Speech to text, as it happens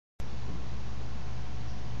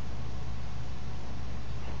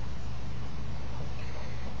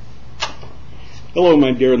Hello,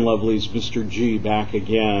 my dear and lovelies, Mr. G back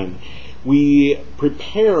again. We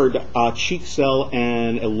prepared cheek cell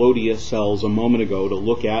and elodia cells a moment ago to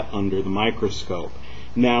look at under the microscope.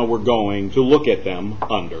 Now we're going to look at them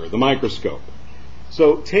under the microscope.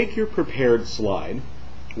 So take your prepared slide,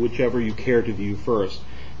 whichever you care to view first.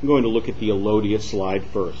 I'm going to look at the elodia slide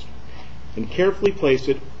first, and carefully place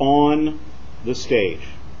it on the stage.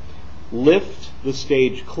 Lift the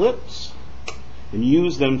stage clips and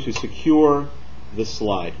use them to secure the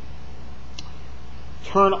slide.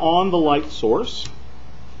 Turn on the light source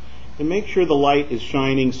and make sure the light is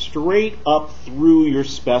shining straight up through your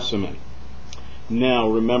specimen. Now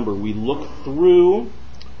remember, we look through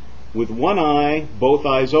with one eye, both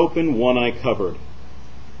eyes open, one eye covered.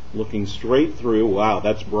 Looking straight through. Wow,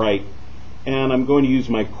 that's bright. And I'm going to use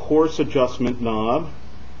my coarse adjustment knob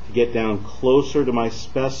to get down closer to my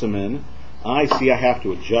specimen. I see I have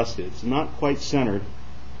to adjust it. It's not quite centered.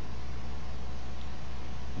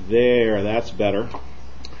 There, that's better.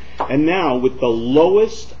 And now with the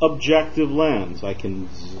lowest objective lens, I can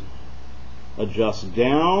adjust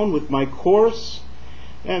down with my coarse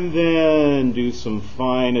and then do some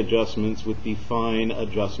fine adjustments with the fine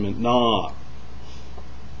adjustment knob.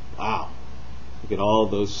 Wow, look at all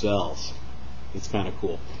those cells. It's kind of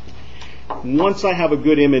cool. Once I have a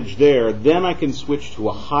good image there, then I can switch to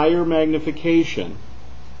a higher magnification.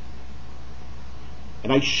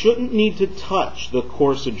 And I shouldn't need to touch the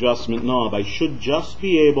coarse adjustment knob. I should just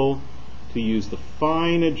be able to use the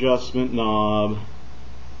fine adjustment knob.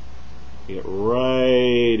 Get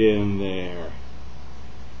right in there.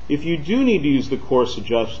 If you do need to use the coarse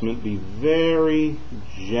adjustment, be very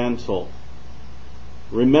gentle.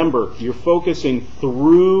 Remember, you're focusing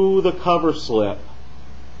through the cover slip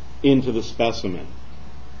into the specimen.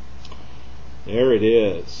 There it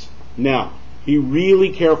is. Now, be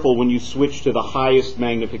really careful when you switch to the highest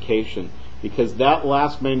magnification, because that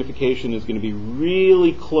last magnification is going to be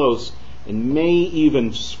really close and may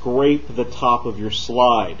even scrape the top of your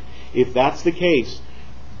slide. If that's the case,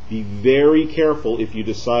 be very careful if you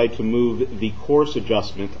decide to move the coarse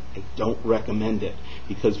adjustment. I don't recommend it,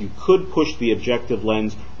 because you could push the objective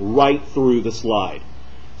lens right through the slide.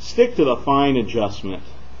 Stick to the fine adjustment.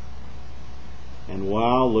 And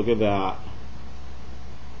wow, look at that.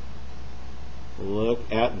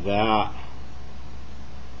 Look at that.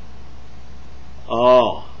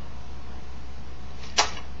 Oh.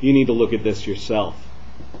 You need to look at this yourself.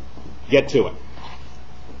 Get to it.